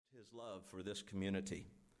his love for this community.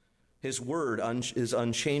 His word is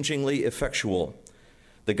unchangingly effectual.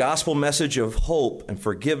 The gospel message of hope and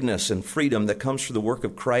forgiveness and freedom that comes through the work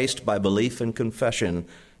of Christ by belief and confession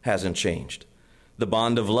hasn't changed. The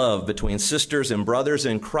bond of love between sisters and brothers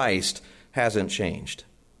in Christ hasn't changed.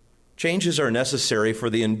 Changes are necessary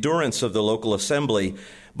for the endurance of the local assembly,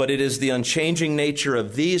 but it is the unchanging nature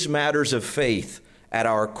of these matters of faith at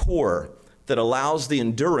our core that allows the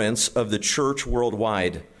endurance of the church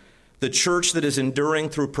worldwide. The church that is enduring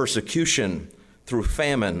through persecution, through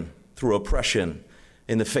famine, through oppression,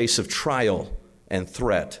 in the face of trial and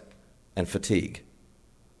threat and fatigue.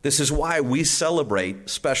 This is why we celebrate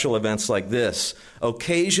special events like this,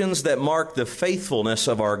 occasions that mark the faithfulness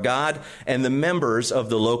of our God and the members of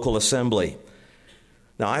the local assembly.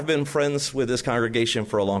 Now, I've been friends with this congregation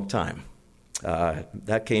for a long time.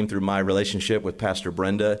 That came through my relationship with Pastor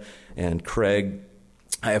Brenda and Craig.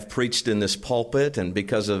 I have preached in this pulpit, and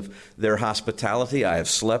because of their hospitality, I have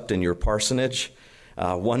slept in your parsonage.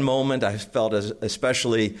 One moment I felt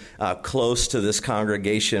especially close to this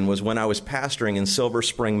congregation was when I was pastoring in Silver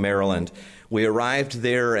Spring, Maryland. We arrived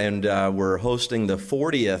there and were hosting the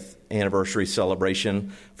 40th anniversary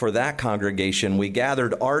celebration for that congregation. We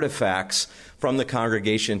gathered artifacts from the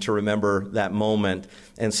congregation to remember that moment.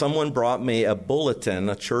 And someone brought me a bulletin,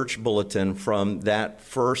 a church bulletin from that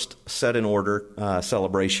first set in order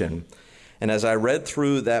celebration. And as I read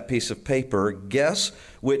through that piece of paper, guess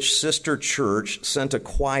which sister church sent a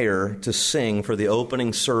choir to sing for the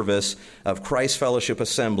opening service of Christ Fellowship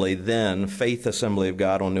Assembly, then Faith Assembly of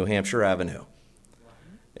God on New Hampshire Avenue?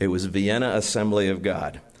 It was Vienna Assembly of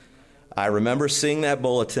God. I remember seeing that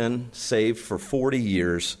bulletin, saved for 40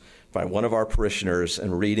 years, by one of our parishioners,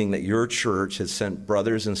 and reading that your church had sent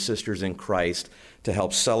brothers and sisters in Christ to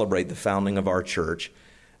help celebrate the founding of our church,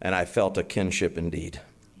 and I felt a kinship indeed.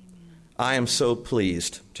 I am so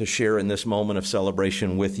pleased to share in this moment of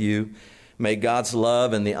celebration with you. May God's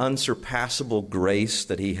love and the unsurpassable grace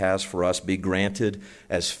that he has for us be granted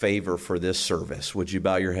as favor for this service. Would you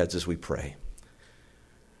bow your heads as we pray?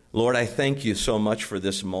 Lord, I thank you so much for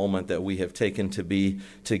this moment that we have taken to be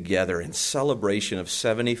together in celebration of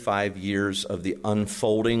 75 years of the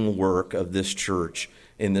unfolding work of this church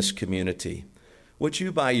in this community. Would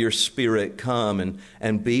you, by your Spirit, come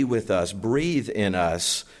and be with us, breathe in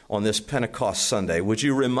us on this Pentecost Sunday? Would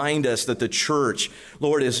you remind us that the church,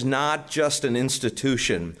 Lord, is not just an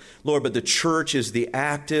institution, Lord, but the church is the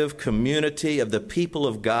active community of the people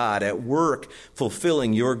of God at work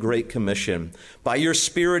fulfilling your great commission. By your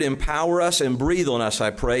Spirit, empower us and breathe on us,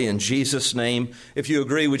 I pray, in Jesus' name. If you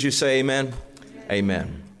agree, would you say amen? Amen.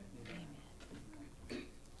 Amen.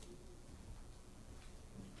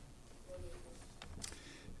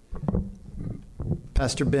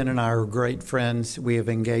 Pastor Ben and I are great friends. We have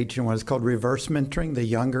engaged in what is called reverse mentoring, the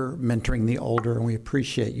younger mentoring the older, and we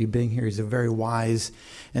appreciate you being here. He's a very wise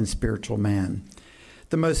and spiritual man.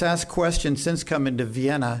 The most asked question since coming to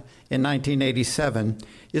Vienna in 1987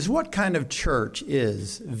 is, what kind of church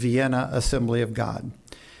is Vienna Assembly of God?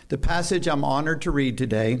 The passage I'm honored to read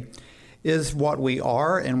today is what we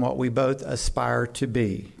are and what we both aspire to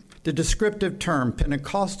be. The descriptive term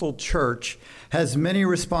Pentecostal church has many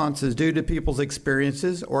responses due to people's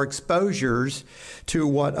experiences or exposures to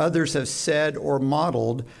what others have said or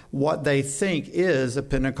modeled what they think is a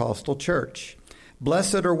Pentecostal church.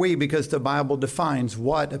 Blessed are we because the Bible defines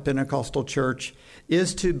what a Pentecostal church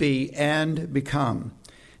is to be and become.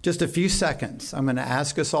 Just a few seconds, I'm going to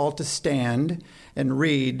ask us all to stand and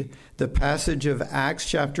read the passage of Acts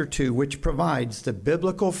chapter 2, which provides the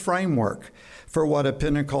biblical framework for what a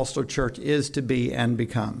Pentecostal church is to be and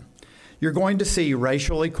become. You're going to see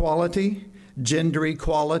racial equality, gender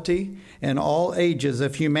equality, and all ages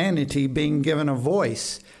of humanity being given a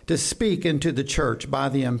voice to speak into the church by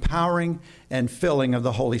the empowering and filling of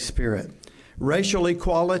the Holy Spirit. Racial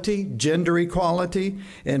equality, gender equality,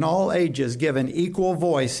 and all ages given equal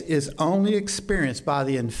voice is only experienced by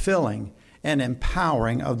the infilling and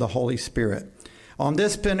empowering of the Holy Spirit. On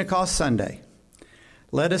this Pentecost Sunday,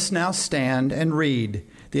 let us now stand and read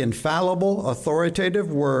the infallible,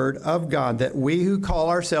 authoritative Word of God that we who call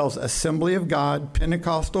ourselves Assembly of God,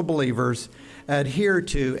 Pentecostal believers, adhere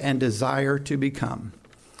to and desire to become.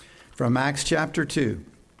 From Acts chapter 2.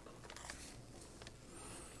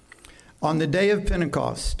 On the day of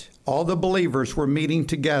Pentecost, all the believers were meeting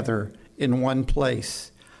together in one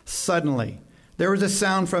place. Suddenly, there was a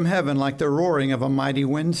sound from heaven like the roaring of a mighty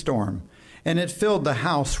windstorm, and it filled the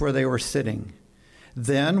house where they were sitting.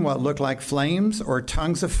 Then what looked like flames or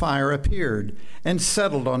tongues of fire appeared and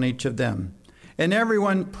settled on each of them. And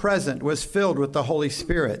everyone present was filled with the Holy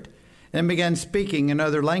Spirit and began speaking in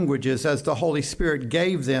other languages as the Holy Spirit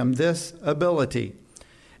gave them this ability.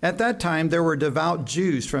 At that time, there were devout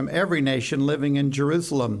Jews from every nation living in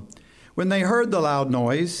Jerusalem. When they heard the loud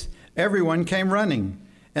noise, everyone came running,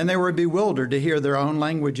 and they were bewildered to hear their own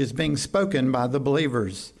languages being spoken by the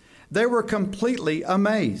believers. They were completely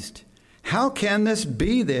amazed. "How can this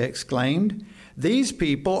be?" they exclaimed. "These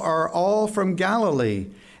people are all from Galilee,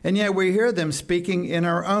 and yet we hear them speaking in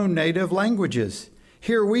our own native languages.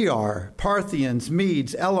 Here we are, Parthians,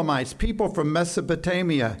 Medes, Elamites, people from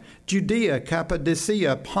Mesopotamia, Judea,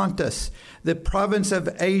 Cappadocia, Pontus, the province of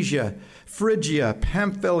Asia, Phrygia,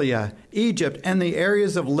 Pamphylia, Egypt, and the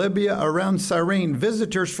areas of Libya around Cyrene,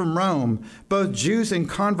 visitors from Rome, both Jews and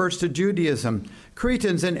converts to Judaism,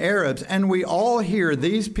 Cretans and Arabs, and we all hear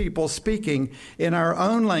these people speaking in our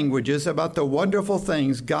own languages about the wonderful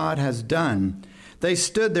things God has done." They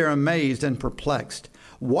stood there amazed and perplexed.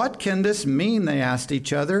 "What can this mean?" they asked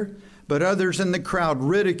each other. But others in the crowd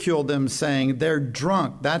ridiculed them, saying, "They're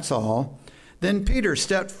drunk, that's all." Then Peter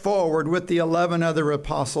stepped forward with the 11 other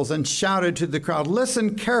apostles and shouted to the crowd,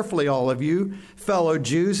 "Listen carefully, all of you, fellow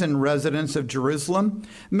Jews and residents of Jerusalem.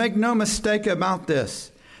 Make no mistake about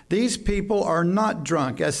this. These people are not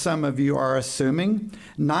drunk, as some of you are assuming.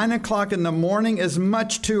 9 o'clock in the morning is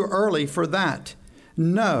much too early for that.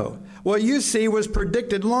 No, what you see was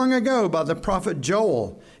predicted long ago by the prophet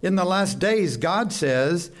Joel. In the last days, God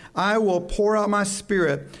says, I will pour out my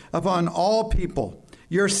Spirit upon all people.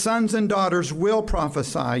 Your sons and daughters will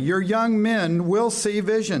prophesy. Your young men will see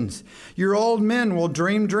visions. Your old men will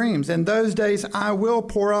dream dreams. In those days, I will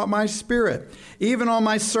pour out my Spirit, even on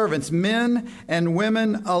my servants, men and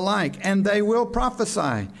women alike, and they will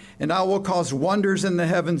prophesy. And I will cause wonders in the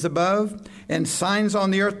heavens above and signs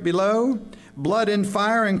on the earth below, blood and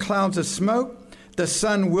fire and clouds of smoke. The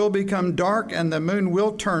sun will become dark and the moon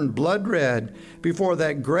will turn blood red before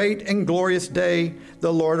that great and glorious day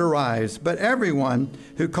the Lord arrives. But everyone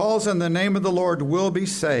who calls on the name of the Lord will be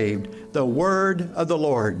saved." The word of the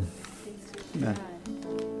Lord. Amen.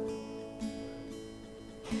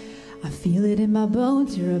 I feel it in my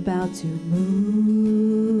bones, you're about to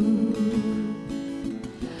move.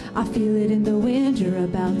 I feel it in the wind, you're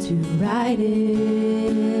about to ride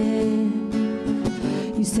it.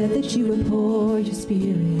 You said that you would pour your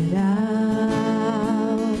Spirit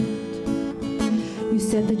out. You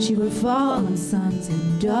said that you would fall on sons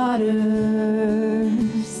and daughters.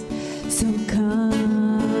 So come.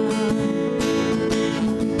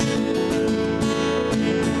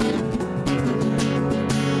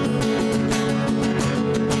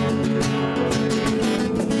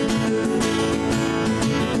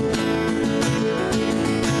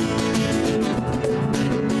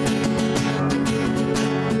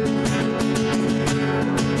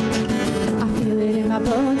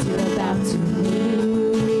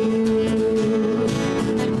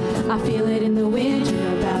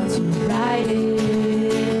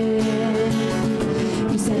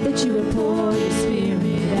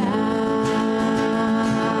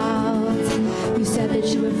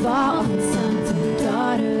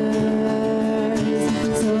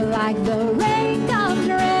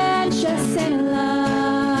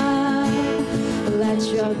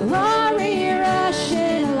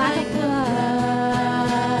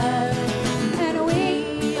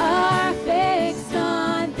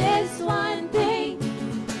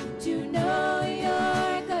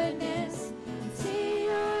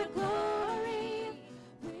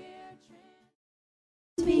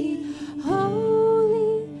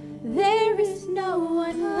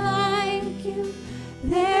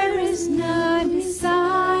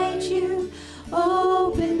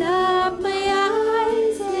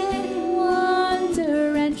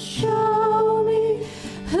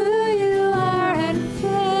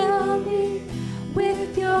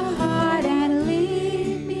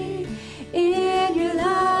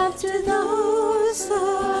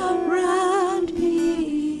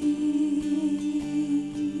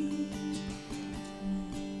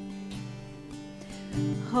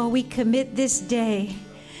 We commit this day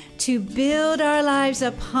to build our lives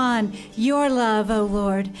upon your love, O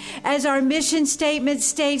Lord. As our mission statement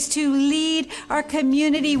states, to lead our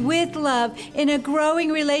community with love in a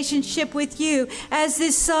growing relationship with you. As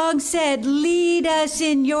this song said, lead us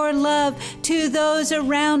in your love to those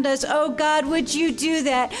around us. Oh God, would you do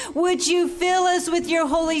that? Would you fill us with your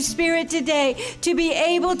Holy Spirit today to be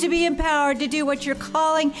able to be empowered to do what you're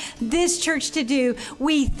calling this church to do?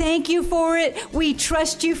 We thank you for it. We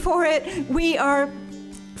trust you for it. We are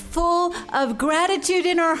full of gratitude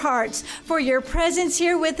in our hearts for your presence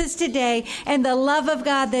here with us today and the love of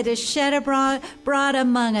God that is shed abroad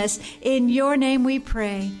among us. In your name we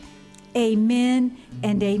pray. Amen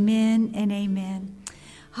and amen and amen.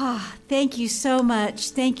 Ah, thank you so much.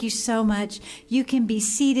 Thank you so much. You can be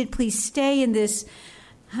seated. Please stay in this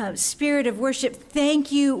spirit of worship.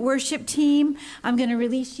 Thank you, worship team. I'm going to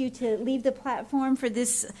release you to leave the platform for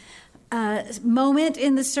this moment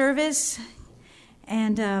in the service.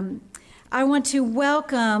 And I want to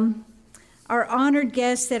welcome our honored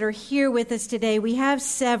guests that are here with us today. We have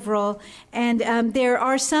several, and there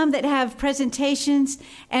are some that have presentations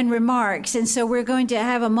and remarks. And so we're going to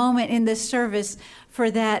have a moment in the service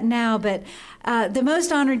for that now. But the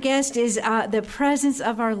most honored guest is the presence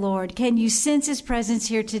of our Lord. Can you sense his presence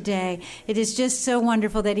here today? It is just so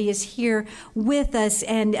wonderful that he is here with us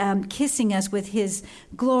and kissing us with his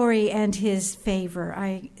glory and his favor.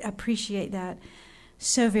 I appreciate that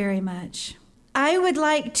so very much. I would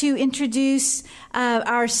like to introduce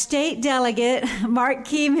our state delegate, Mark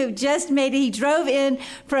Keem, who just made it. He drove in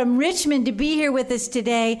from Richmond to be here with us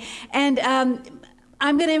today. And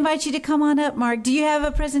I'm going to invite you to come on up, Mark. Do you have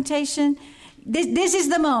a presentation? This is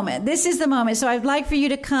the moment. This is the moment. So I'd like for you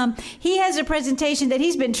to come. He has a presentation that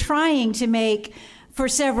he's been trying to make for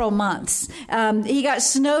several months. He got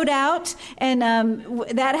snowed out, and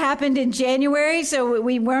that happened in January, so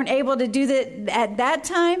we weren't able to do that at that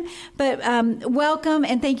time. But welcome,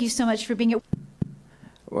 and thank you so much for being here.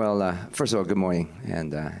 Well, first of all, good morning,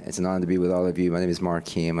 and it's an honor to be with all of you. My name is Mark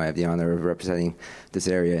Keem. I have the honor of representing this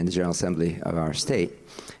area in the General Assembly of our state,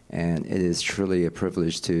 and it is truly a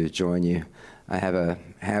privilege to join you. I have a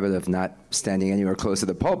habit of not standing anywhere close to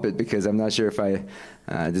the pulpit because I'm not sure if I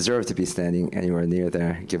deserve to be standing anywhere near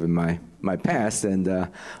there, given my past. And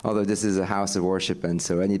although this is a house of worship, and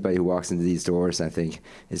so anybody who walks into these doors, I think,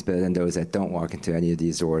 is better than those that don't walk into any of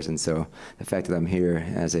these doors. And so the fact that I'm here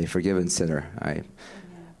as a forgiven sinner, I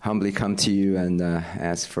humbly come to you and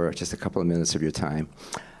ask for just a couple of minutes of your time.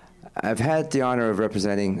 I've had the honor of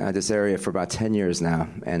representing this area for about 10 years now,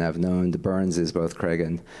 and I've known the Burnses, both Craig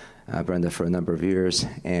and Brenda, for a number of years.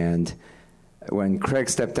 And when Craig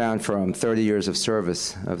stepped down from 30 years of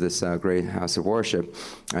service of this great house of worship,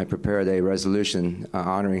 I prepared a resolution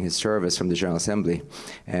honoring his service from the General Assembly,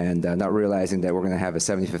 and not realizing that we're going to have a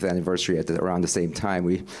 75th anniversary around the same time.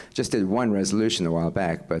 We just did one resolution a while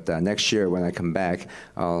back, but next year when I come back,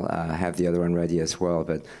 I'll have the other one ready as well.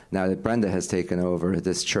 But now that Brenda has taken over,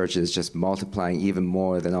 this church is just multiplying even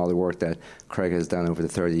more than all the work that Craig has done over the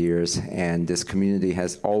 30 years, and this community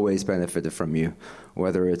has always benefited from you,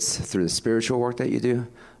 whether it's through the spiritual work that you do,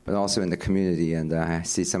 but also in the community. And I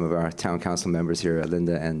see some of our town council members here,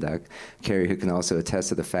 Linda and Carrie, who can also attest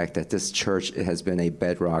to the fact that this church has been a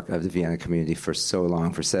bedrock of the Vienna community for so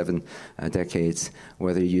long, for 7 decades.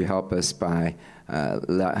 Whether you help us by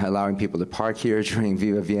allowing people to park here during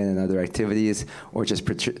Viva Vienna and other activities, or just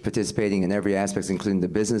participating in every aspect, including the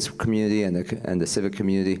business community and the civic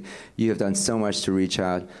community, you have done so much to reach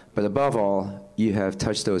out. But above all, you have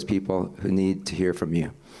touched those people who need to hear from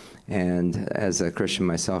you. And as a Christian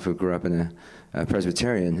myself who grew up in a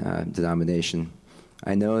Presbyterian denomination,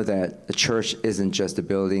 I know that the church isn't just the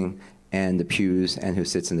building and the pews and who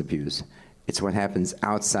sits in the pews. It's what happens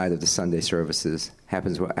outside of the Sunday services,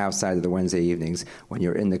 happens outside of the Wednesday evenings, when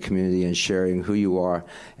you're in the community and sharing who you are,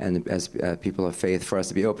 and as people of faith, for us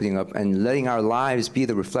to be opening up and letting our lives be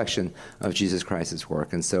the reflection of Jesus Christ's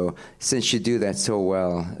work. And so since you do that so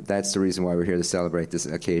well, that's the reason why we're here to celebrate this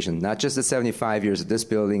occasion. Not just the 75 years of this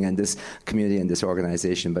building and this community and this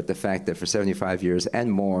organization, but the fact that for 75 years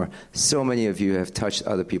and more, so many of you have touched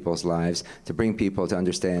other people's lives to bring people to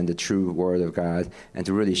understand the true Word of God and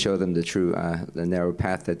to really show them the true, the narrow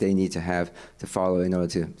path that they need to have to follow in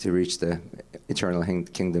order to reach the eternal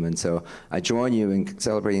kingdom. And so I join you in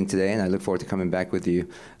celebrating today, and I look forward to coming back with you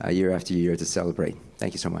year after year to celebrate.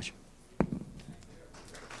 Thank you so much.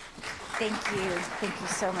 Thank you. Thank you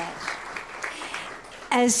so much.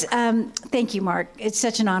 Thank you, Mark. It's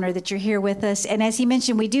such an honor that you're here with us. And as he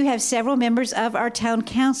mentioned, we do have several members of our town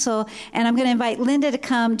council, and I'm going to invite Linda to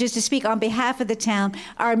come just to speak on behalf of the town.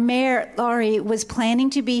 Our mayor, Laurie, was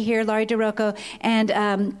planning to be here, Laurie DeRocco,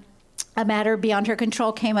 and a matter beyond her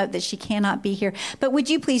control came up that she cannot be here. But would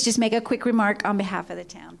you please just make a quick remark on behalf of the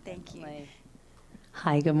town? Thank you.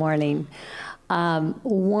 Hi, good morning.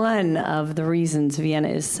 One of the reasons Vienna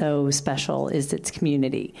is so special is its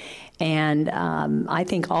community. And I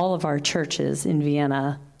think all of our churches in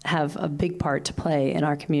Vienna have a big part to play in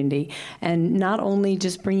our community. And not only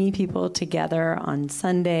just bringing people together on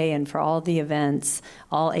Sunday and for all the events,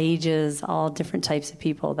 all ages, all different types of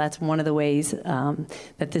people. That's one of the ways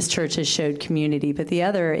that this church has showed community. But the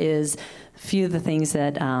other is a few of the things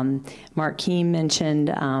that Mark Keem mentioned.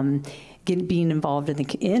 being involved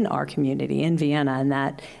in our community in Vienna, and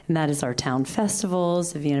that is our town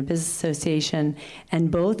festivals, the Vienna Business Association,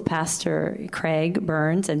 and both Pastor Craig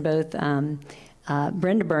Burns and both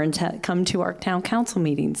Brenda Burns come to our town council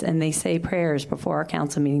meetings, and they say prayers before our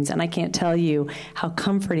council meetings, and I can't tell you how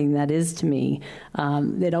comforting that is to me.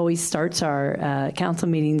 It always starts our council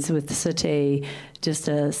meetings with such just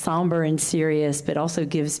a somber and serious, but also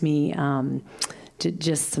gives me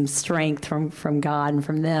just some strength from God and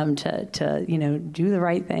from them to do the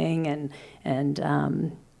right thing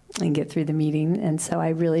and get through the meeting. And so I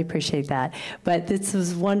really appreciate that. But this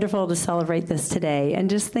was wonderful to celebrate this today.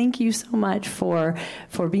 And just thank you so much for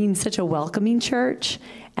being such a welcoming church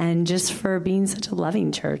and just for being such a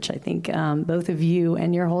loving church. I think both of you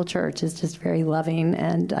and your whole church is just very loving,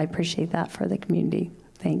 and I appreciate that for the community.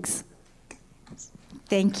 Thanks.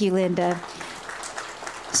 Thank you, Linda.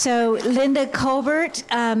 So Linda Colbert,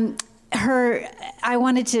 I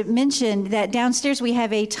wanted to mention that downstairs we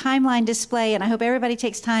have a timeline display, and I hope everybody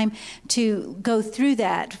takes time to go through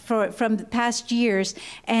that from the past years.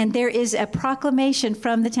 And there is a proclamation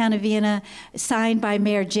from the town of Vienna signed by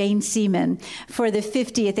Mayor Jane Seaman for the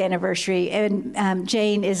 50th anniversary. And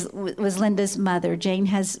Jane was Linda's mother. Jane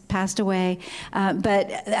has passed away, but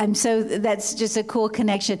that's just a cool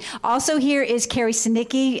connection. Also here is Carrie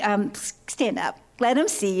Sinicki. Stand up. Let them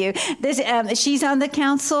see you. She's on the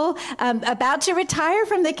council, about to retire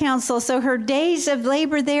from the council, so her days of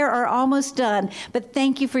labor there are almost done. But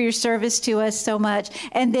thank you for your service to us so much.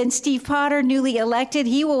 And then Steve Potter, newly elected,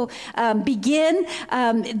 he will begin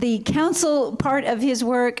the council part of his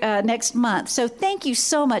work next month. So thank you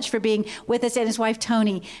so much for being with us, and his wife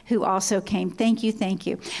Tony, who also came. Thank you, thank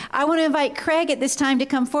you. I want to invite Craig at this time to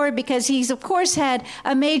come forward, because he's, of course, had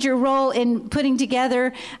a major role in putting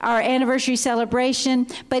together our anniversary celebration.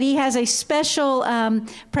 But he has a special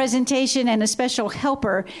presentation and a special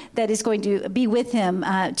helper that is going to be with him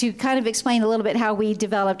to kind of explain a little bit how we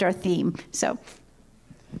developed our theme. So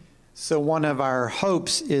one of our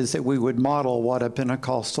hopes is that we would model what a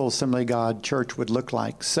Pentecostal Assembly of God church would look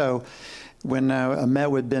like. So when I met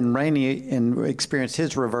with Ben Rainey and experienced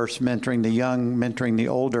his reverse mentoring, the young mentoring the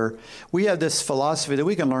older, we have this philosophy that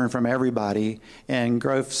we can learn from everybody and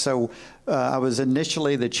grow. So I was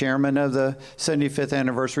initially the chairman of the 75th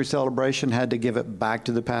anniversary celebration, had to give it back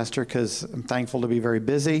to the pastor because I'm thankful to be very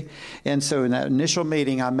busy. And so in that initial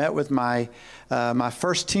meeting, I met with my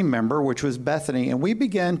first team member, which was Bethany, and we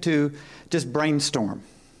began to just brainstorm.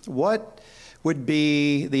 What would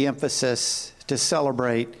be the emphasis to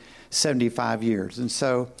celebrate 75 years? And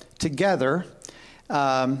so together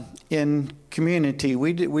in community,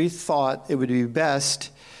 we thought it would be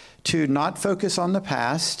best to not focus on the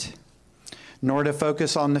past, nor to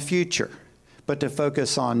focus on the future, but to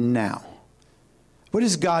focus on now. What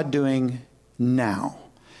is God doing now?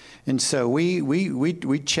 And so we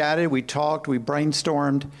chatted, we talked, we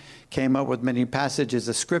brainstormed, came up with many passages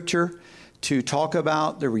of Scripture to talk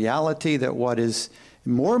about the reality that what is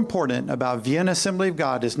more important about Vienna Assembly of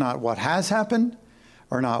God is not what has happened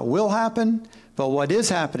or not will happen, but what is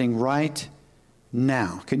happening right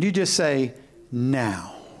now. Can you just say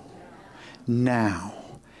now? Now.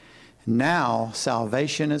 Now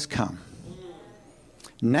salvation has come.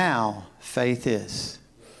 Now faith is.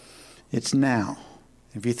 It's now.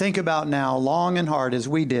 If you think about now long and hard as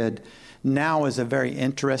we did, now is a very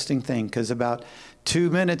interesting thing, because about 2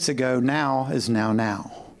 minutes ago, now is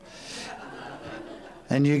now.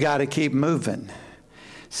 And you got to keep moving.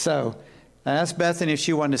 So I asked Bethany if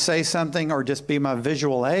she wanted to say something or just be my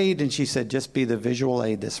visual aid, and she said, just be the visual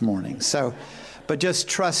aid this morning. So, but just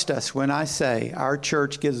trust us when I say our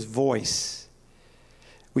church gives voice.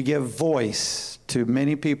 We give voice to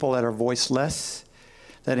many people that are voiceless.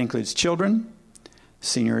 That includes children,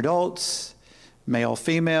 senior adults, male,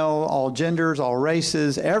 female, all genders, all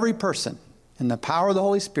races, every person. And the power of the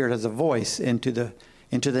Holy Spirit has a voice into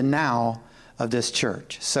the now of this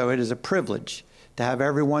church. So it is a privilege to have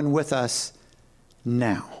everyone with us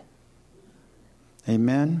now.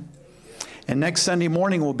 Amen. And next Sunday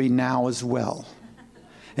morning will be now as well.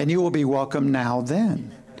 And you will be welcome now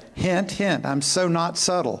then. Hint, hint. I'm so not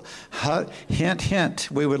subtle. Hint, hint.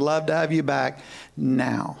 We would love to have you back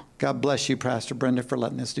now. God bless you, Pastor Brenda, for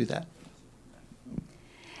letting us do that.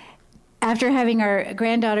 After having our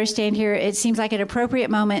granddaughter stand here, it seems like an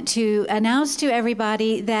appropriate moment to announce to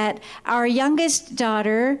everybody that our youngest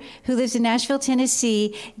daughter, who lives in Nashville,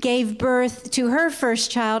 Tennessee, gave birth to her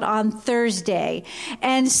first child on Thursday.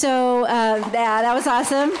 And so that was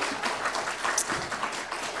awesome.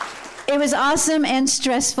 It was awesome and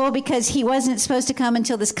stressful because he wasn't supposed to come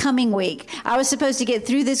until this coming week. I was supposed to get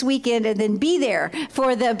through this weekend and then be there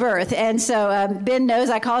for the birth. And so Ben knows.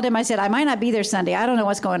 I called him. I said, I might not be there Sunday. I don't know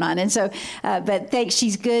what's going on. And so, but thanks.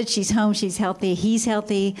 She's good. She's home. She's healthy. He's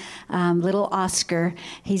healthy. Little Oscar.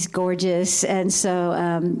 He's gorgeous. And so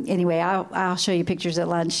anyway, I'll show you pictures at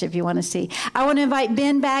lunch if you want to see. I want to invite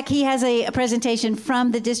Ben back. He has a presentation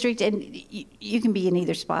from the district, and you can be in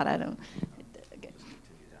either spot. I don't.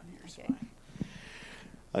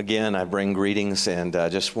 Again, I bring greetings and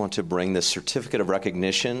just want to bring this certificate of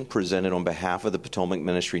recognition presented on behalf of the Potomac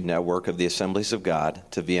Ministry Network of the Assemblies of God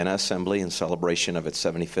to Vienna Assembly in celebration of its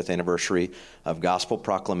 75th anniversary of gospel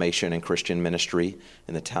proclamation and Christian ministry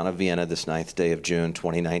in the town of Vienna this 9th day of June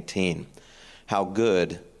 2019. How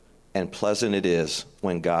good and pleasant it is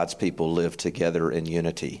when God's people live together in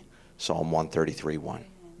unity. Psalm 133:1.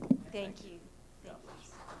 Thank you.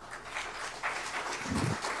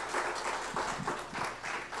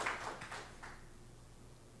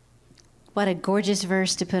 What a gorgeous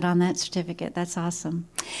verse to put on that certificate. That's awesome.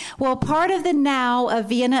 Well, part of the now of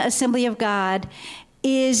Vienna Assembly of God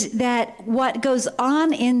is that what goes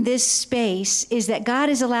on in this space is that God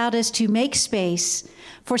has allowed us to make space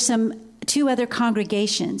for two other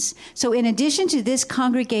congregations. So in addition to this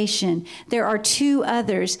congregation, there are two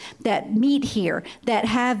others that meet here that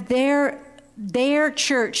have their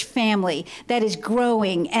church family that is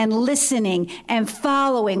growing and listening and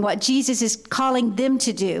following what Jesus is calling them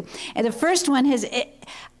to do. And the first one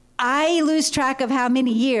I lose track of how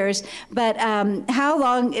many years, but how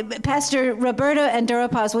long, Pastor Roberto and Dora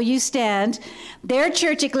Paz, will you stand? Their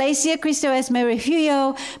church, Iglesia Cristo es mi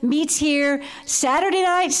refugio, meets here Saturday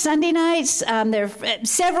nights, Sunday nights. There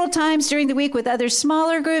several times during the week with other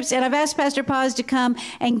smaller groups, and I've asked Pastor Paz to come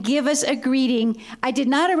and give us a greeting. I did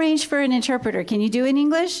not arrange for an interpreter. Can you do it in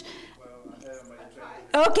English?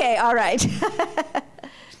 Okay, all right.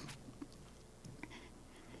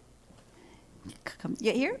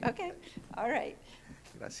 You here? Okay. All right.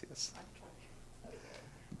 Gracias.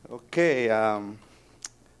 Okay.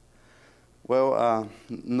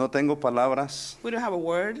 No tengo palabras. We don't have a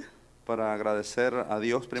word. Para agradecer a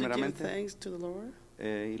Dios To primeramente. give thanks to the Lord.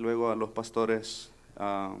 Y luego a los pastores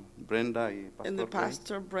Brenda y Pastor And the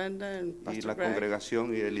pastor Brenda and Pastor y la Greg,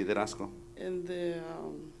 congregación y el liderazgo. and the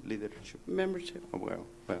Leadership. membership. Oh, well.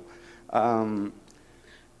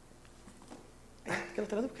 Que lo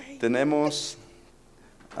traduzca ahí. Tenemos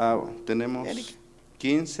Eric.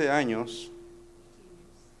 15 años.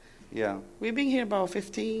 Yeah. We've been here about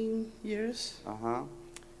 15 years. Ajá.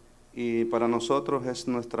 Y para nosotros es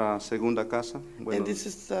nuestra segunda casa. Bueno, And this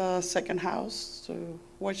is the second house to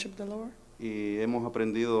worship the Lord. y hemos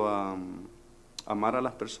aprendido a amar a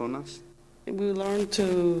las personas. And we learn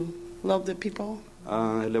to love the people.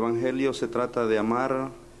 El Evangelio se trata de amar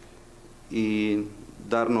y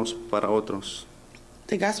darnos para otros.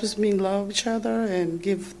 The gospel means love each other and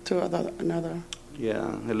give to another.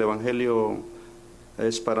 Yeah. El Evangelio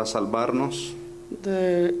es para salvarnos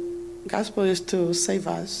The gospel is to save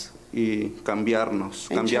us y cambiarnos,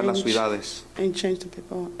 And cambiar las change. ciudades. and change the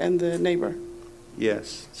people and the neighbor.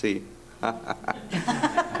 Yes, sí.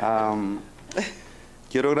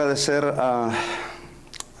 Quiero agradecer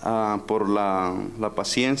por la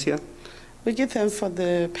paciencia We give them for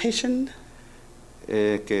the patience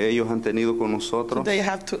que ellos han tenido con nosotros. they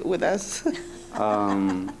have with us.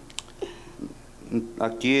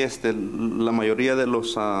 Aquí la mayoría de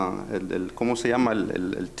los, ¿cómo se llama?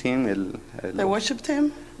 El team, The worship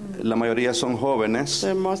team, la mayoría son jóvenes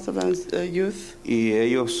most of them youth, y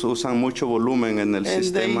ellos usan mucho volumen en el and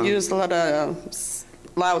sistema. they use a lot of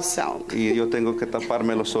loud sound. Y yo tengo que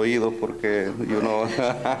taparme los oídos porque,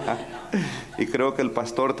 y creo que el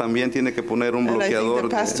pastor también tiene que poner un And I think bloqueador. the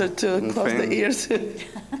pastor to un close fan. the ears.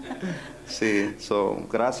 Sí,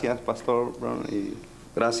 gracias, pastor Brown, y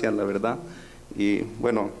gracias, la verdad. Y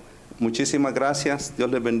bueno, muchísimas gracias. Dios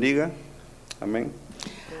les bendiga. Amén.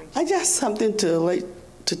 I just something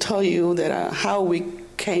to tell you that how we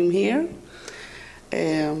came here.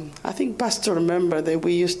 I think Pastor remember that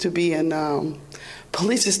we used to be in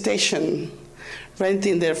police station,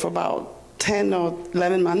 renting there for about 10 or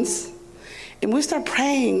 11 months. And we start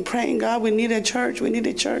praying, God, we need a church.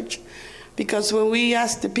 Because when we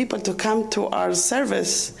asked the people to come to our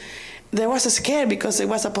service, they was scared because it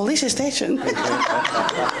was a police station.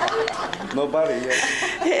 Nobody.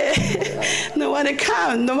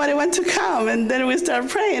 Nobody want to come. And then we start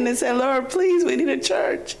praying and say, Lord, please, we need a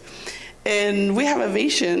church. And we have a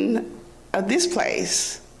vision of this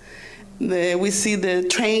place. We see the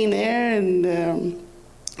train there and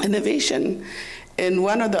the vision. And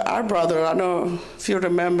one of our brother, I don't know if you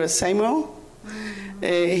remember Samuel,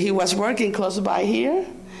 he was working close by here,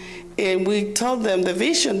 and we told them the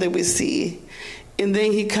vision that we see. And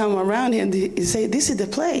then he come around and he said, this is the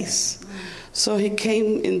place. So he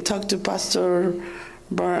came and talked to Pastor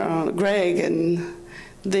Greg, and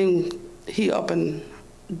then he opened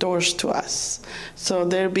doors to us. So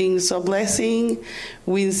they're being so blessing.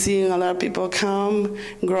 We're seeing a lot of people come,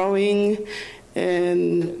 growing,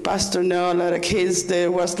 and Pastor know a lot of kids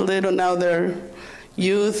that was little, now they're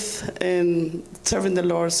youth and serving the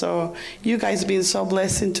Lord. So you guys been so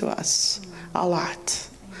blessing to us a lot.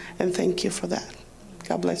 And thank you for that.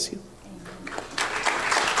 God bless you.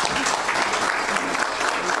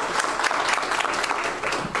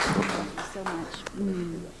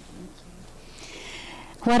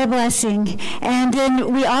 What a blessing. And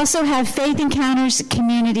then we also have Faith Encounters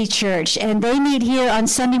Community Church, and they meet here on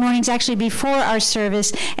Sunday mornings, actually before our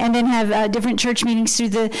service, and then have different church meetings through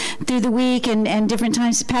the week and different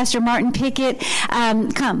times. Pastor Martin Pickett,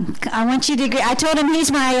 come. I want you to agree. I told him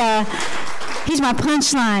he's my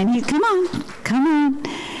punchline. Come on.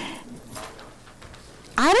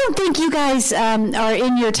 I don't think you guys are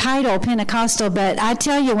in your title Pentecostal, but I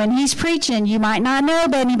tell you, when he's preaching, you might not know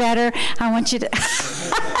any better. I want you to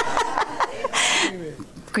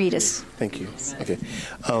greet us. Thank you. Okay.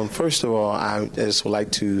 First of all, I just would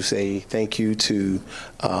like to say thank you to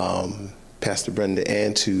Pastor Brenda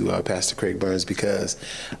and to Pastor Craig Burns, because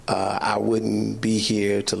I wouldn't be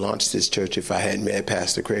here to launch this church if I hadn't met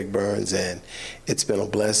Pastor Craig Burns, and it's been a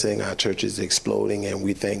blessing. Our church is exploding, and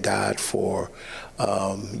we thank God for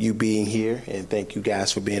you being here, and thank you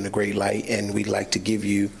guys for being a great light. And we'd like to give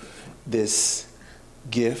you this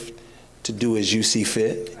gift to do as you see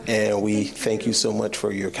fit, and we thank you so much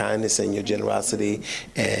for your kindness and your generosity,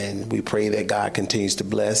 and we pray that God continues to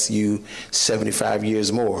bless you 75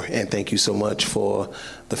 years more. And thank you so much for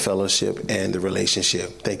the fellowship and the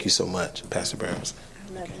relationship. Thank you so much, Pastor Burns.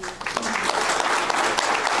 I love you.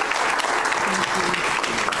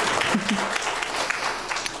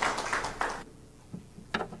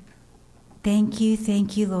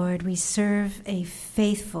 Thank you, Lord. We serve a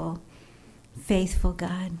faithful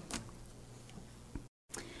God.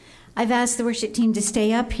 I've asked the worship team to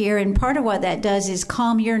stay up here, and part of what that does is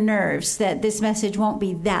calm your nerves, that this message won't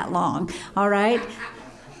be that long, all right?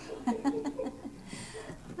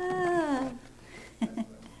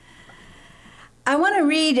 I want to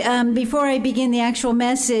read, before I begin the actual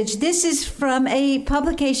message, this is from a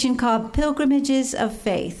publication called Pilgrimages of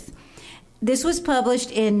Faith. This was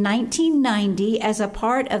published in 1990 as a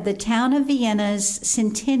part of the town of Vienna's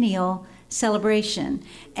centennial celebration.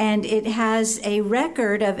 And it has a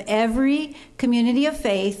record of every community of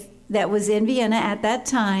faith that was in Vienna at that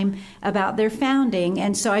time about their founding.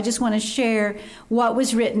 And so I just want to share what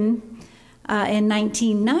was written in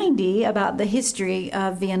 1990 about the history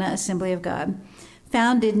of Vienna Assembly of God.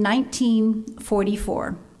 Founded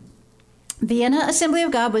 1944. Vienna Assembly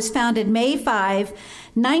of God was founded May 5,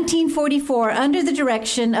 1944, under the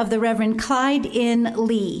direction of the Reverend Clyde N.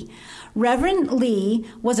 Lee. Reverend Lee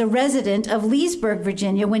was a resident of Leesburg,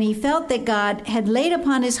 Virginia, when he felt that God had laid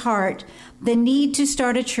upon his heart the need to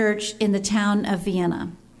start a church in the town of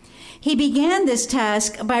Vienna. He began this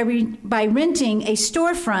task by renting a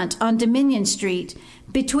storefront on Dominion Street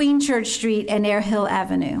between Church Street and Air Hill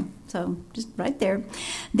Avenue. So just right there.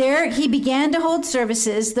 There he began to hold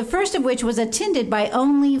services, the first of which was attended by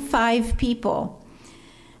only 5 people.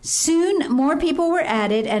 Soon more people were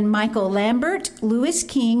added, and Michael Lambert, Louis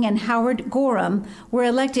King, and Howard Gorham were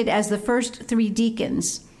elected as the first 3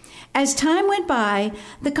 deacons. As time went by,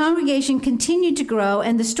 the congregation continued to grow,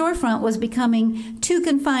 and the storefront was becoming too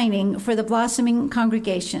confining for the blossoming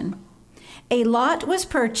congregation. A lot was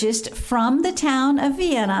purchased from the town of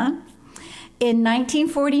Vienna in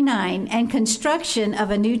 1949, and construction of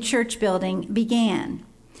a new church building began.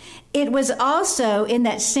 It was also in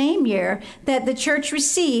that same year that the church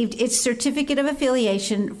received its certificate of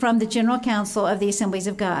affiliation from the General Council of the Assemblies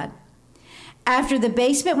of God. After the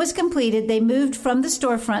basement was completed, they moved from the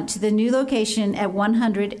storefront to the new location at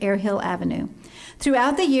 100 Air Hill Avenue.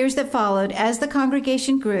 Throughout the years that followed, as the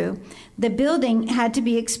congregation grew, the building had to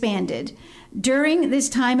be expanded. During this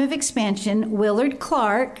time of expansion, Willard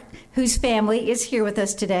Clark, whose family is here with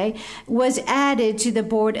us today, was added to the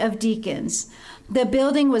Board of Deacons. The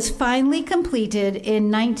building was finally completed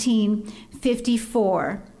in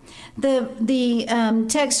 1954. The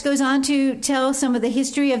text goes on to tell some of the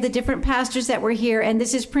history of the different pastors that were here, and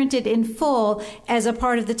this is printed in full as a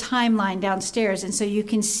part of the timeline downstairs, and so you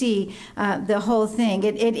can see the whole thing.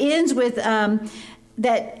 It ends with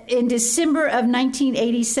that in December of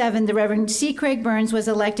 1987, the Reverend C. Craig Burns was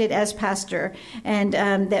elected as pastor, and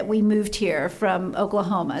that we moved here from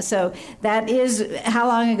Oklahoma. So that is how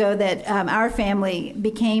long ago that our family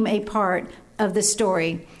became a part of the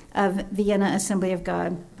story of Vienna Assembly of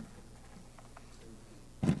God.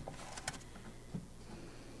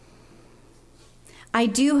 I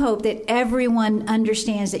do hope that everyone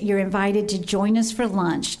understands that you're invited to join us for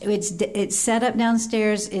lunch. It's set up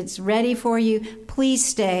downstairs. It's ready for you. Please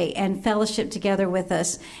stay and fellowship together with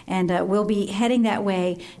us, and we'll be heading that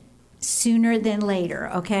way sooner than later,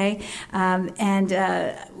 okay?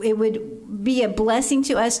 It would be a blessing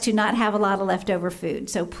to us to not have a lot of leftover food.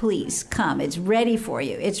 So please come. It's ready for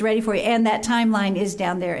you. It's ready for you. And that timeline is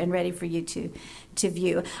down there and ready for you to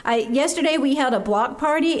view. Yesterday we held a block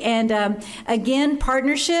party, and again,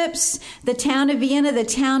 partnerships. The town of Vienna, the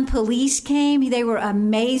town police came. They were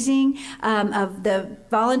amazing. Of the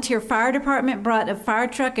volunteer fire department brought a fire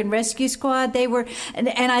truck and rescue squad. They were, and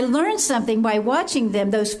I learned something by watching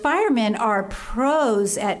them. Those firemen are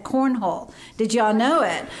pros at cornhole. Did y'all know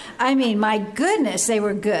it? I mean, my goodness, they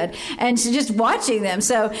were good. And so just watching them.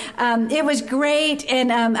 So it was great.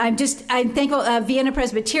 And I'm thankful Vienna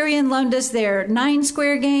Presbyterian loaned us their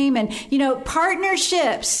 9-square game. And,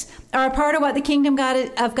 partnerships are a part of what the kingdom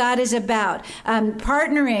of God is about.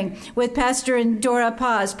 Partnering with Pastor and Dora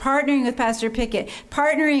Paz, partnering with Pastor Pickett,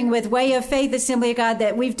 partnering with Way of Faith Assembly of God,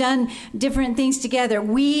 that we've done different things together.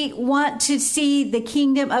 We want to see the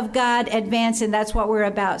kingdom of God advance, and that's what we're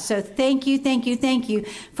about. So thank you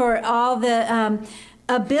for all the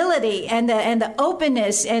ability and the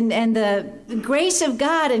openness and the grace of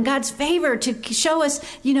God and God's favor to show us,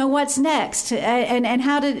 what's next and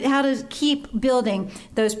how to keep building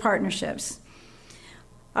those partnerships.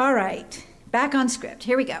 All right, back on script.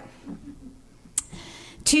 Here we go.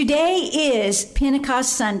 Today is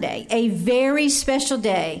Pentecost Sunday, a very special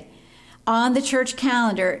day on the church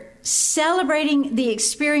calendar, celebrating the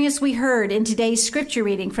experience we heard in today's scripture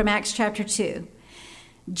reading from Acts chapter 2.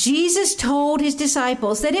 Jesus told his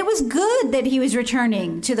disciples that it was good that he was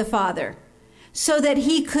returning to the Father so that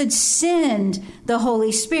he could send the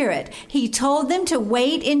Holy Spirit. He told them to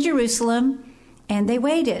wait in Jerusalem, and they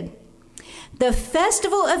waited. The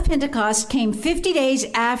festival of Pentecost came 50 days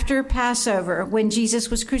after Passover, when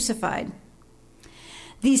Jesus was crucified.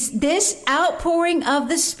 This outpouring of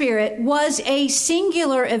the Spirit was a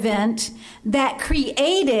singular event that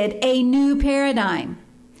created a new paradigm.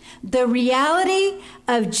 The reality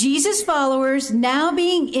of Jesus' followers now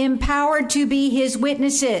being empowered to be his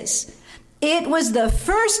witnesses. It was the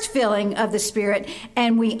first filling of the Spirit,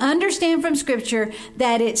 and we understand from Scripture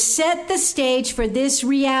that it set the stage for this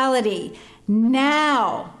reality.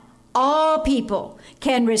 Now, all people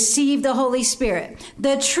can receive the Holy Spirit.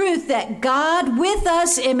 The truth that God with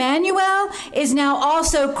us, Emmanuel, is now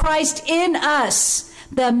also Christ in us,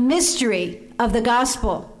 the mystery of the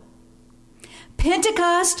gospel.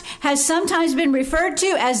 Pentecost has sometimes been referred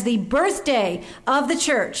to as the birthday of the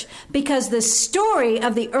church because the story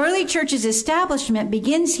of the early church's establishment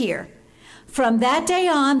begins here. From that day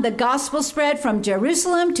on, the gospel spread from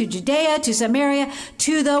Jerusalem to Judea to Samaria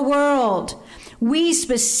to the world. We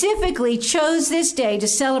specifically chose this day to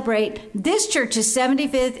celebrate this church's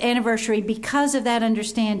 75th anniversary because of that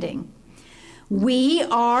understanding. We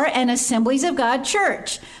are an Assemblies of God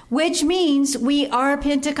church, which means we are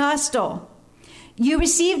Pentecostal. You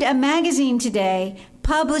received a magazine today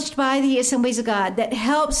published by the Assemblies of God that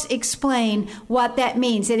helps explain what that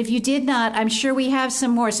means. And if you did not, I'm sure we have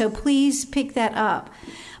some more, so please pick that up.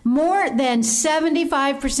 More than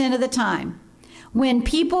 75% of the time, when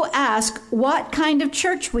people ask what kind of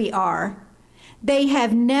church we are, they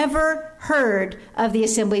have never heard of the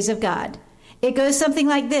Assemblies of God. It goes something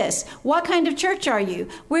like this. What kind of church are you?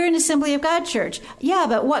 We're an Assembly of God church. Yeah,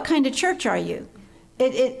 but what kind of church are you?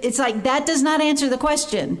 It's like that does not answer the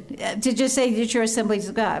question to just say that you're Assemblies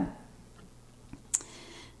of God.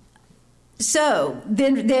 So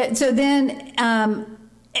then,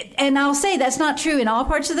 and I'll say that's not true in all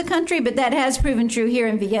parts of the country, but that has proven true here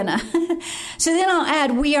in Vienna. So then I'll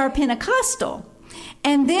add, we are Pentecostal.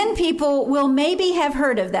 And then people will maybe have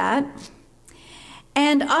heard of that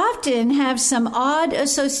and often have some odd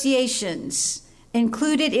associations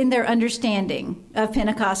included in their understanding of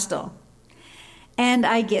Pentecostal. And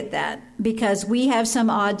I get that because we have some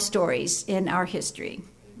odd stories in our history.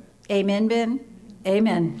 Amen, Ben?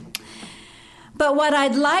 Amen. But what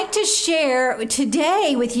I'd like to share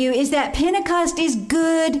today with you is that Pentecost is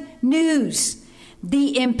good news.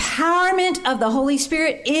 The empowerment of the Holy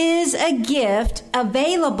Spirit is a gift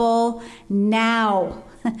available now.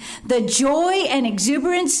 The joy and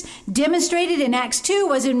exuberance demonstrated in Acts 2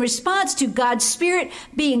 was in response to God's Spirit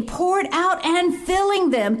being poured out and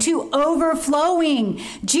filling them to overflowing.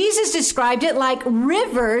 Jesus described it like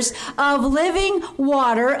rivers of living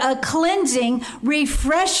water, a cleansing,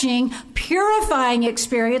 refreshing, purifying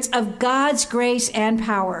experience of God's grace and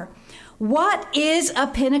power. What is a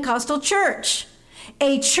Pentecostal church?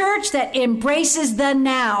 A church that embraces the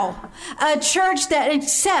now. A church that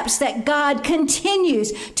accepts that God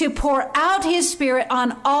continues to pour out his Spirit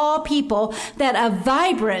on all people, that a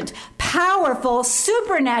vibrant, powerful,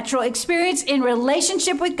 supernatural experience in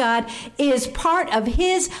relationship with God is part of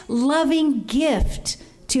his loving gift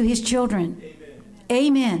to his children.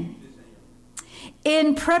 Amen.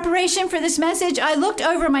 In preparation for this message, I looked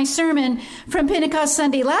over my sermon from Pentecost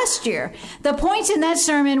Sunday last year. The points in that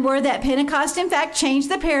sermon were that Pentecost, in fact, changed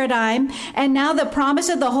the paradigm, and now the promise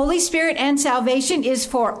of the Holy Spirit and salvation is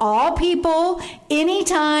for all people,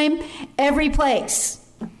 anytime, every place.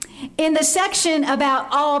 In the section about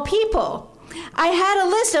all people, I had a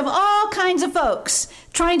list of all kinds of folks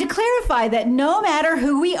trying to clarify that no matter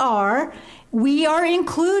who we are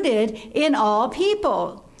included in all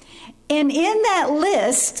people. And in that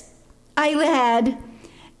list, I had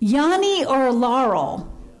Yanni or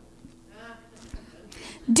Laurel.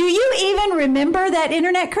 Do you even remember that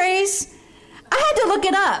internet craze? I had to look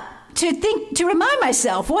it up to remind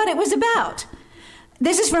myself what it was about.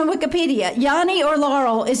 This is from Wikipedia. Yanni or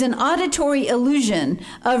Laurel is an auditory illusion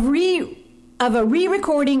of a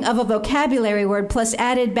re-recording of a vocabulary word plus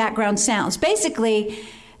added background sounds. Basically,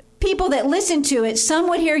 people that listen to it, some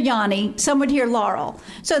would hear Yanni, some would hear Laurel.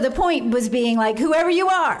 So the point was being like, whoever you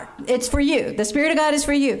are, it's for you. The Spirit of God is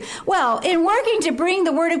for you. Well, in working to bring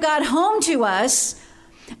the Word of God home to us,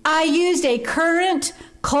 I used a current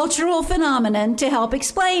cultural phenomenon to help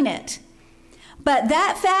explain it. But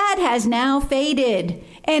that fad has now faded,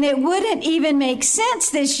 and it wouldn't even make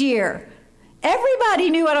sense this year.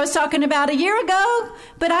 Everybody knew what I was talking about a year ago,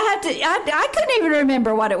 but I couldn't even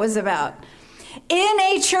remember what it was about. In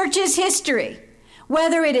a church's history,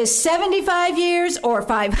 whether it is 75 years or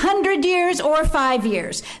 500 years or 5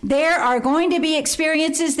 years, there are going to be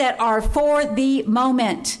experiences that are for the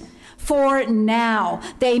moment, for now.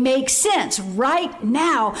 They make sense right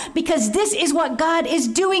now because this is what God is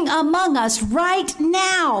doing among us right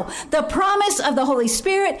now. The promise of the Holy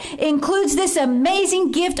Spirit includes this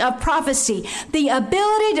amazing gift of prophecy, the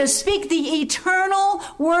ability to speak the eternal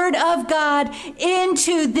Word of God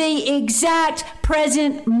into the exact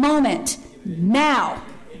present moment, now.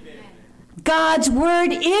 God's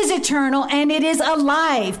Word is eternal and it is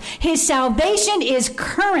alive. His salvation is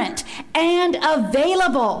current and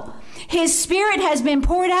available. His Spirit has been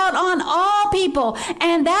poured out on all people,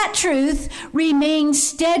 and that truth remains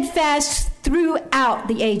steadfast throughout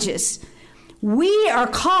the ages. We are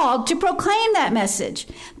called to proclaim that message,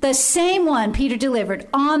 the same one Peter delivered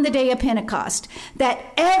on the day of Pentecost, that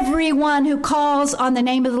everyone who calls on the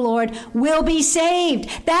name of the Lord will be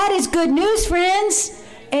saved. That is good news, friends.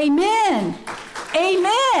 Amen.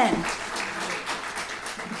 Amen.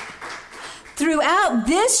 Throughout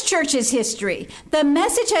this church's history, the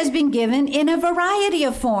message has been given in a variety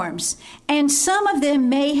of forms, and some of them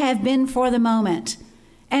may have been for the moment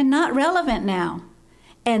and not relevant now.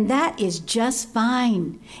 And that is just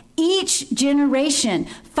fine. Each generation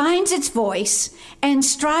finds its voice and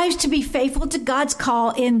strives to be faithful to God's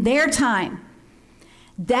call in their time.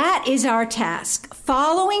 That is our task,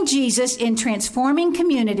 following Jesus in transforming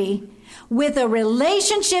community with a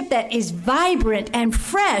relationship that is vibrant and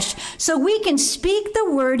fresh so we can speak the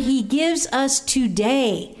word he gives us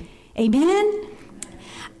today. Amen?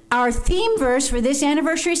 Our theme verse for this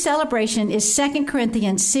anniversary celebration is 2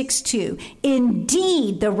 Corinthians 6:2.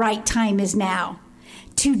 Indeed, the right time is now.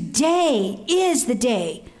 Today is the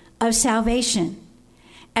day of salvation.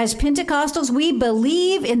 As Pentecostals, we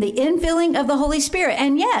believe in the infilling of the Holy Spirit.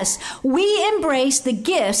 And yes, we embrace the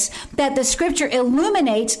gifts that the Scripture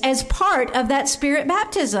illuminates as part of that Spirit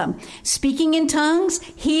baptism. Speaking in tongues,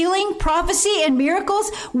 healing, prophecy, and miracles.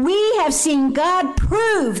 We have seen God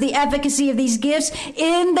prove the efficacy of these gifts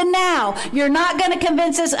in the now. You're not going to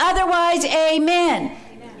convince us otherwise. Amen.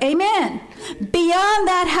 Amen. Beyond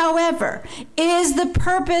that, however, is the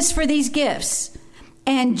purpose for these gifts.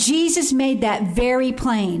 And Jesus made that very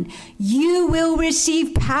plain. You will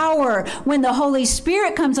receive power when the Holy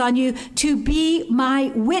Spirit comes on you to be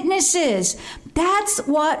my witnesses. That's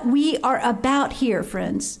what we are about here,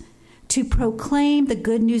 friends. To proclaim the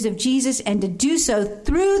good news of Jesus and to do so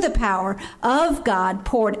through the power of God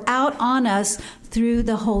poured out on us through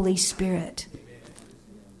the Holy Spirit.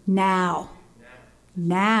 Now.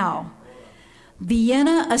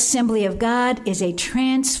 Vienna Assembly of God is a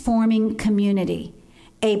transforming community,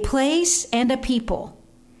 a place and a people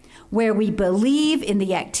where we believe in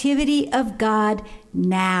the activity of God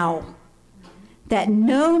now. That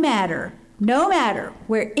no matter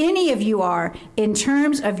where any of you are in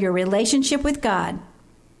terms of your relationship with God,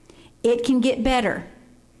 it can get better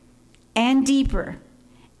and deeper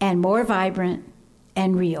and more vibrant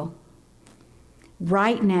and real.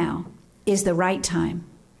 Right now is the right time.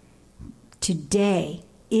 Today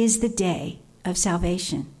is the day of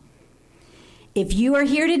salvation. If you are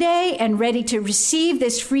here today and ready to receive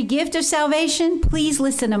this free gift of salvation, please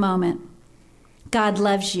listen a moment. God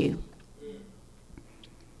loves you.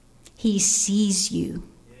 He sees you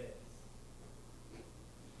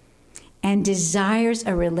and desires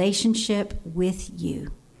a relationship with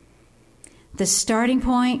you. The starting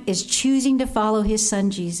point is choosing to follow his son,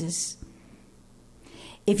 Jesus.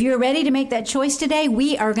 If you're ready to make that choice today,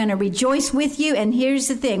 we are going to rejoice with you. And here's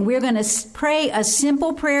the thing. We're going to pray a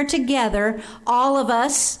simple prayer together, all of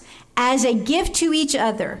us, as a gift to each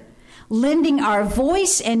other, lending our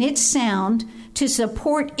voice and its sound to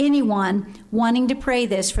support anyone wanting to pray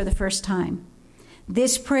this for the first time.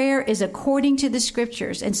 This prayer is according to the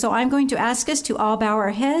scriptures. And so I'm going to ask us to all bow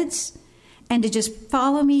our heads and to just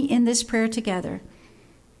follow me in this prayer together.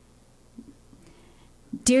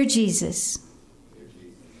 Dear Jesus,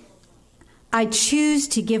 I choose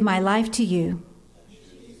to give my life to you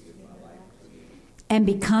and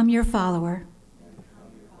become your follower.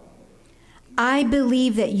 I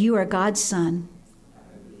believe that you are God's son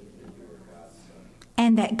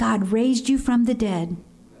and that God raised you from the dead.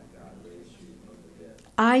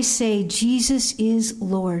 I say Jesus is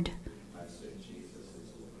Lord.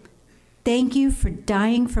 Thank you for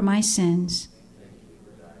dying for my sins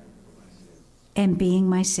and being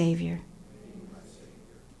my Savior.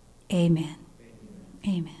 Amen.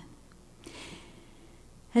 Amen.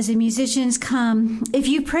 As the musicians come, if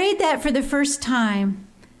you prayed that for the first time,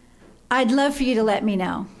 I'd love for you to let me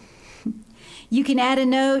know. You can add a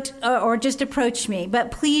note or just approach me, but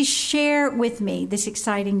please share with me this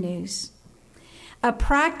exciting news. A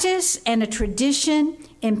practice and a tradition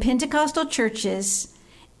in Pentecostal churches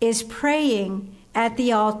is praying at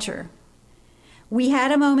the altar. We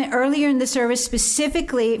had a moment earlier in the service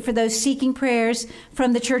specifically for those seeking prayers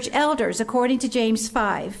from the church elders, according to James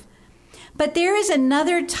 5. But there is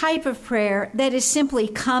another type of prayer that is simply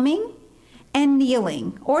coming and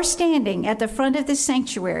kneeling or standing at the front of the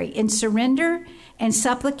sanctuary in surrender and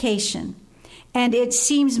supplication. And it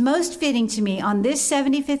seems most fitting to me on this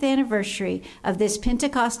 75th anniversary of this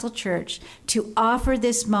Pentecostal church to offer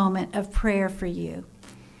this moment of prayer for you.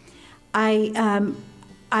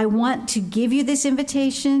 I want to give you this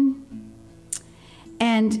invitation,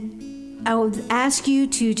 and I will ask you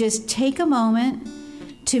to just take a moment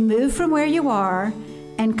to move from where you are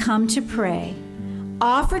and come to pray.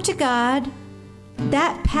 Offer to God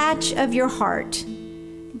that patch of your heart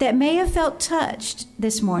that may have felt touched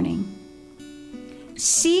this morning.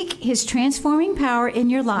 Seek his transforming power in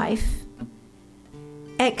your life.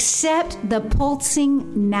 Accept the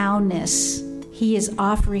pulsing nowness he is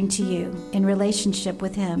offering to you in relationship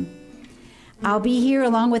with him. I'll be here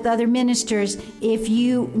along with other ministers if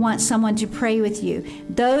you want someone to pray with you.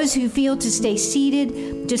 Those who feel to stay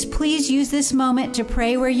seated, just please use this moment to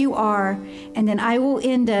pray where you are, and then I will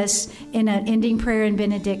end us in an ending prayer and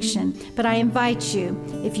benediction. But I invite you,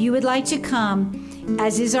 if you would like to come,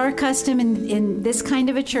 as is our custom in this kind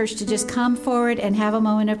of a church, to just come forward and have a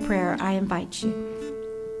moment of prayer, I invite you.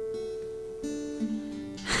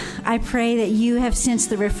 I pray that you have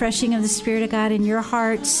sensed the refreshing of the Spirit of God in your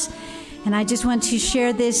hearts. And I just want to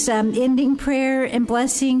share this ending prayer and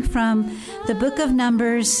blessing from the book of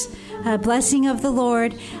Numbers, blessing of the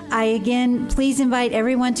Lord. I again, please invite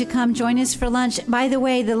everyone to come join us for lunch. By the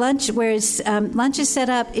way, the lunch where lunch is set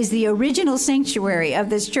up is the original sanctuary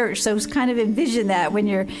of this church. So kind of envision that when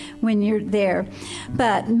you're there.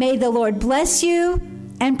 But may the Lord bless you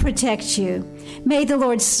and protect you. May the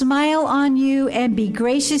Lord smile on you and be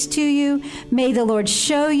gracious to you. May the Lord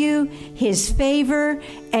show you his favor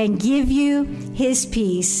and give you his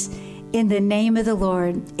peace. In the name of the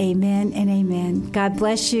Lord, amen and amen. God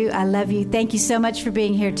bless you. I love you. Thank you so much for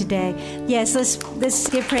being here today. Yes, let's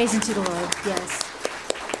give praise unto the Lord. Yes.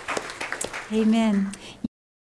 Amen.